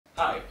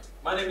Hi,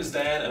 my name is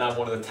Dan and I'm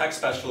one of the tech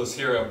specialists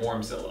here at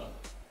Warmzilla.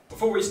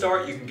 Before we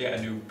start, you can get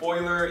a new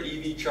boiler,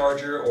 EV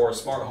charger, or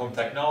smart home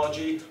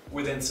technology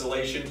with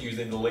installation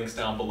using the links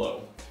down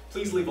below.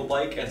 Please leave a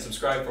like and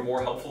subscribe for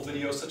more helpful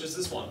videos such as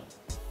this one.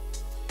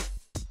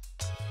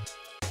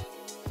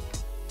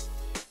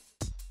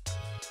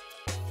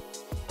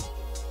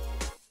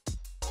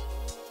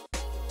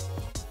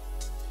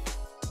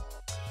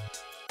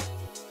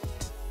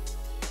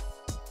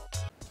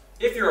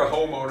 If you're a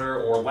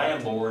homeowner or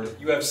landlord,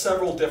 you have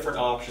several different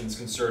options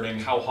concerning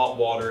how hot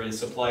water is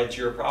supplied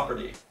to your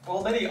property.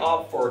 While many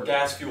opt for a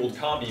gas-fueled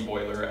combi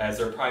boiler as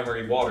their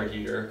primary water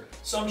heater,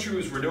 some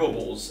choose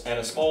renewables, and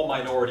a small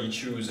minority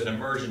choose an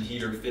immersion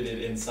heater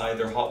fitted inside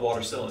their hot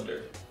water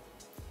cylinder.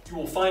 You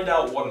will find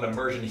out what an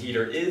immersion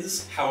heater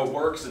is, how it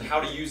works, and how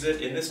to use it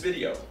in this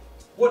video.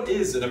 What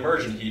is an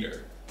immersion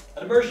heater?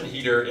 An immersion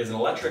heater is an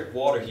electric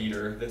water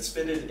heater that's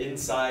fitted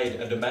inside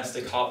a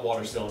domestic hot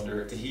water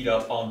cylinder to heat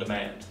up on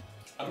demand.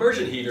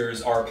 Immersion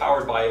heaters are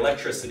powered by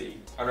electricity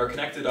and are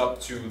connected up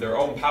to their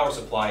own power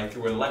supply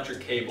through an electric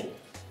cable.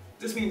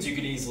 This means you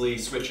can easily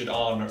switch it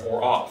on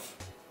or off,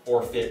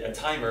 or fit a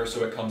timer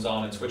so it comes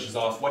on and switches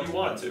off when you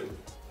want it to.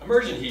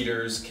 Immersion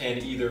heaters can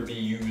either be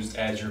used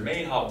as your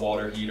main hot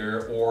water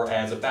heater or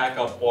as a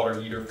backup water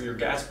heater for your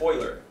gas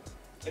boiler.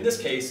 In this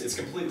case, it's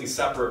completely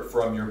separate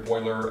from your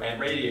boiler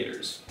and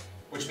radiators,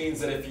 which means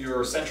that if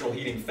your central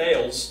heating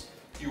fails,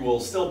 you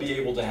will still be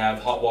able to have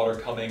hot water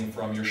coming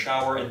from your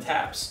shower and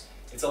taps.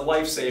 It's a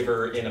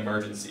lifesaver in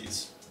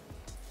emergencies.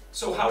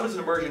 So how does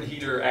an immersion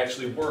heater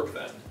actually work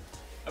then?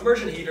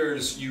 Immersion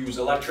heaters use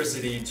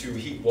electricity to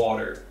heat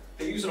water.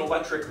 They use an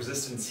electric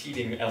resistance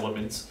heating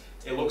element.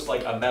 It looks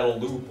like a metal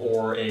loop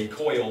or a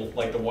coil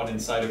like the one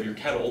inside of your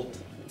kettle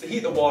to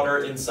heat the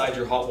water inside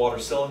your hot water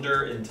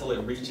cylinder until it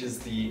reaches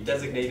the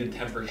designated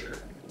temperature.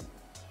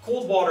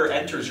 Cold water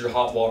enters your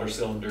hot water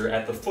cylinder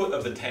at the foot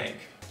of the tank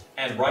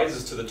and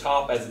rises to the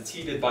top as it's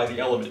heated by the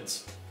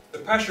elements. The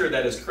pressure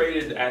that is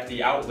created at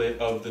the outlet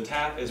of the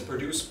tap is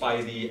produced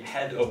by the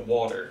head of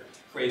water,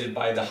 created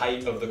by the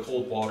height of the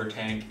cold water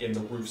tank in the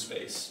roof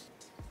space.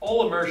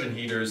 All immersion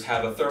heaters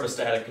have a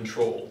thermostatic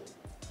control.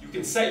 You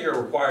can set your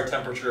required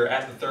temperature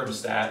at the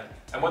thermostat,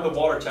 and when the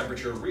water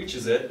temperature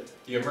reaches it,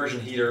 the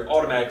immersion heater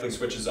automatically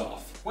switches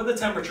off. When the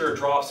temperature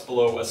drops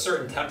below a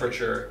certain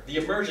temperature, the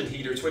immersion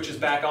heater switches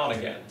back on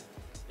again.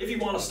 If you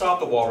want to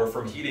stop the water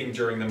from heating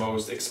during the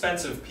most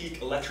expensive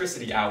peak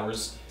electricity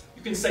hours,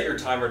 you can set your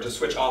timer to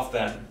switch off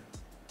then.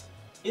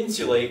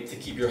 Insulate to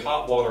keep your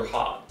hot water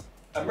hot.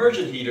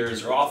 Immersion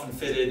heaters are often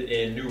fitted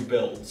in new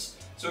builds,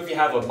 so if you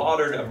have a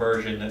modern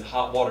immersion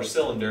hot water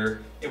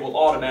cylinder, it will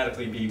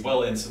automatically be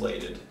well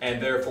insulated,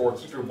 and therefore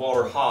keep your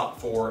water hot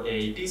for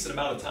a decent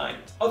amount of time.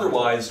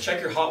 Otherwise,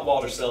 check your hot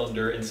water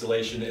cylinder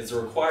insulation is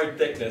the required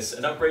thickness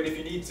and upgrade if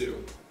you need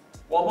to.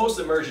 While most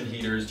immersion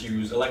heaters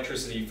use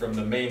electricity from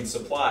the main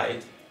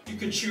supply, you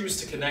could choose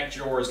to connect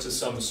yours to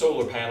some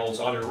solar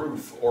panels on your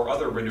roof or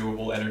other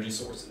renewable energy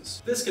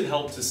sources. This can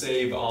help to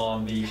save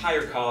on the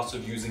higher cost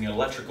of using an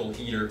electrical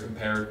heater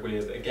compared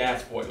with a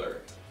gas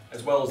boiler,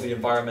 as well as the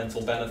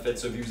environmental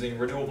benefits of using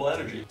renewable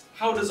energy.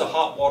 How does a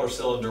hot water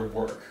cylinder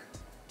work?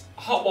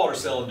 A hot water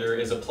cylinder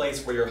is a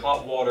place where your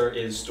hot water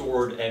is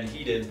stored and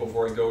heated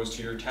before it goes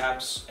to your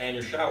taps and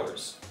your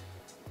showers.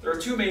 There are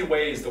two main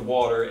ways the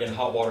water in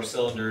hot water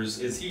cylinders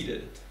is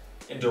heated.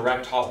 In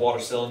direct hot water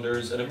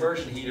cylinders, an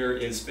immersion heater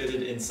is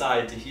fitted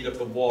inside to heat up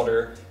the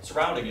water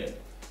surrounding it,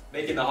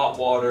 making the hot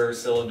water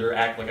cylinder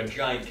act like a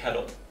giant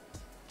kettle.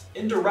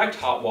 Indirect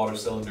hot water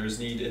cylinders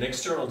need an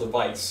external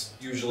device,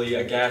 usually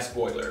a gas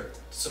boiler,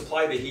 to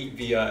supply the heat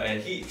via a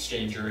heat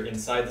exchanger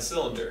inside the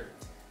cylinder.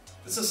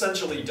 This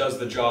essentially does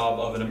the job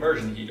of an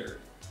immersion heater.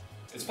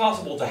 It's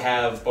possible to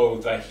have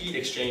both a heat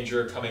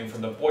exchanger coming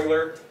from the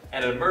boiler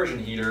and an immersion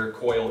heater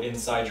coil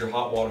inside your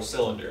hot water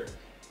cylinder,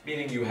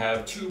 meaning you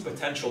have two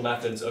potential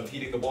methods of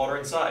heating the water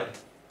inside.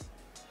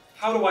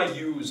 How do I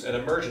use an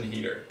immersion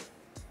heater?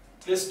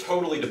 This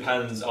totally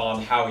depends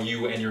on how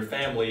you and your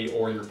family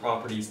or your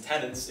property's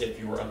tenants, if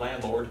you are a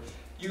landlord,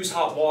 use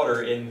hot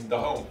water in the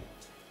home.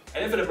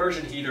 And if an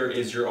immersion heater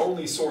is your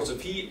only source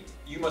of heat,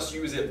 you must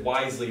use it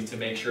wisely to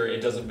make sure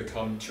it doesn't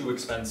become too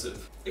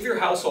expensive. If your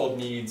household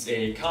needs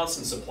a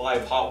constant supply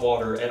of hot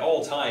water at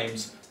all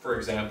times, for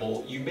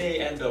example, you may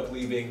end up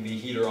leaving the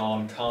heater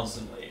on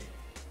constantly.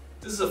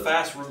 This is a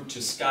fast route to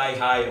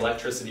sky-high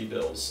electricity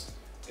bills.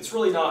 It's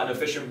really not an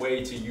efficient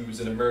way to use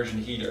an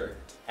immersion heater,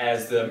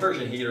 as the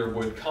immersion heater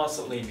would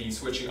constantly be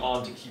switching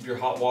on to keep your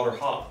hot water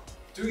hot.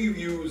 Do you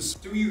use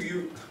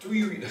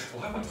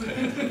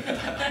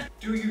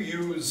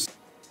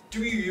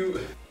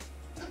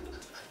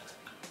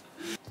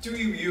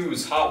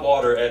hot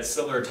water at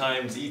similar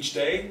times each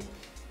day?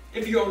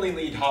 If you only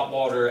need hot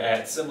water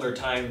at similar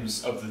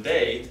times of the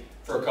day,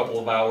 for a couple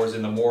of hours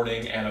in the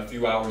morning and a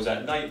few hours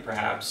at night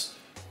perhaps,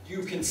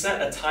 you can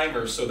set a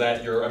timer so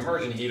that your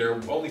immersion heater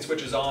only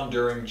switches on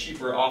during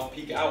cheaper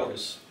off-peak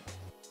hours.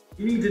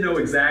 You need to know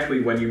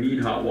exactly when you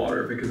need hot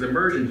water because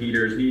immersion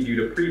heaters need you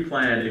to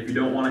pre-plan if you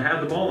don't want to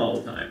have them on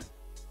all the time.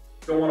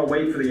 Don't want to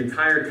wait for the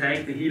entire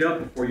tank to heat up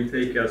before you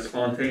take a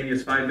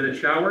spontaneous 5-minute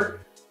shower?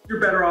 You're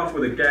better off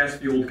with a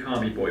gas-fueled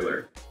combi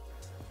boiler.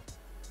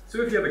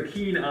 So if you have a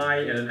keen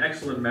eye and an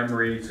excellent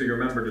memory so you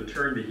remember to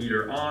turn the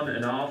heater on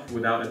and off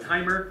without a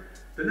timer,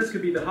 then this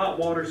could be the hot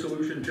water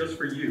solution just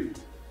for you.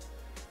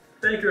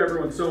 Thank you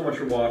everyone so much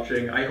for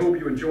watching. I hope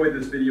you enjoyed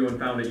this video and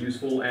found it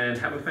useful, and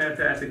have a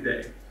fantastic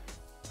day.